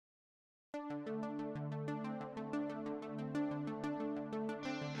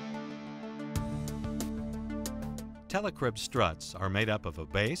TeleCrib struts are made up of a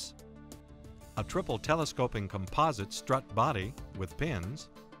base, a triple telescoping composite strut body with pins,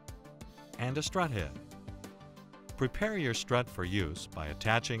 and a strut head. Prepare your strut for use by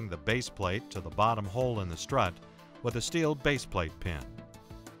attaching the base plate to the bottom hole in the strut with a steel base plate pin.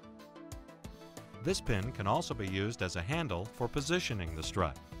 This pin can also be used as a handle for positioning the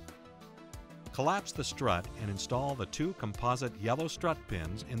strut. Collapse the strut and install the two composite yellow strut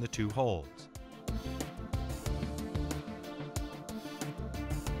pins in the two holes.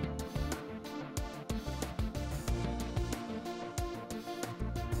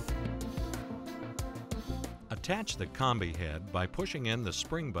 Attach the Combi-head by pushing in the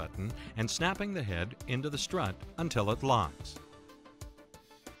spring button and snapping the head into the strut until it locks.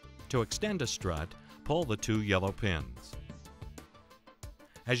 To extend a strut, pull the two yellow pins.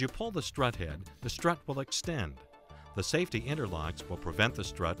 As you pull the strut head, the strut will extend. The safety interlocks will prevent the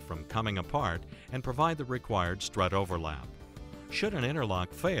strut from coming apart and provide the required strut overlap. Should an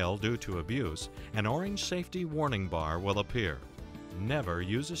interlock fail due to abuse, an orange safety warning bar will appear. Never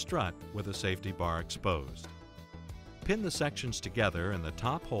use a strut with a safety bar exposed. Pin the sections together in the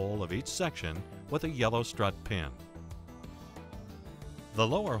top hole of each section with a yellow strut pin. The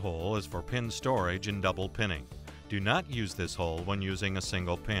lower hole is for pin storage and double pinning. Do not use this hole when using a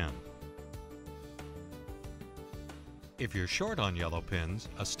single pin. If you're short on yellow pins,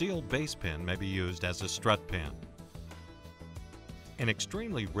 a steel base pin may be used as a strut pin. In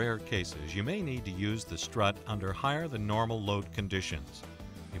extremely rare cases, you may need to use the strut under higher than normal load conditions.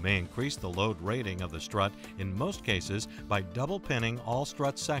 You may increase the load rating of the strut in most cases by double pinning all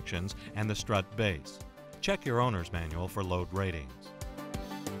strut sections and the strut base. Check your owner's manual for load ratings.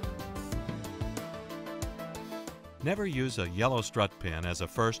 Never use a yellow strut pin as a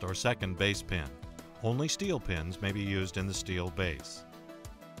first or second base pin. Only steel pins may be used in the steel base.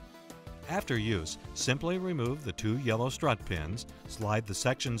 After use, simply remove the two yellow strut pins, slide the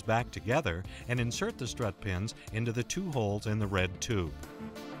sections back together, and insert the strut pins into the two holes in the red tube.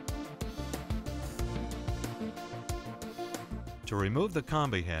 To remove the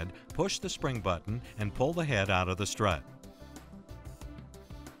Combi-head, push the spring button and pull the head out of the strut.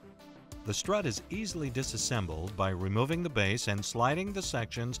 The strut is easily disassembled by removing the base and sliding the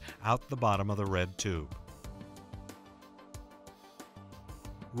sections out the bottom of the red tube.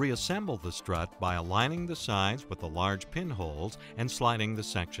 Reassemble the strut by aligning the sides with the large pinholes and sliding the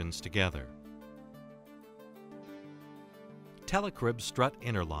sections together. TeleCrib strut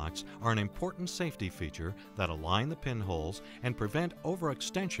interlocks are an important safety feature that align the pinholes and prevent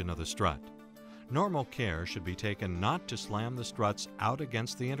overextension of the strut. Normal care should be taken not to slam the struts out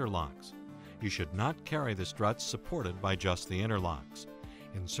against the interlocks. You should not carry the struts supported by just the interlocks.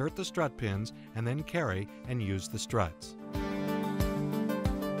 Insert the strut pins and then carry and use the struts.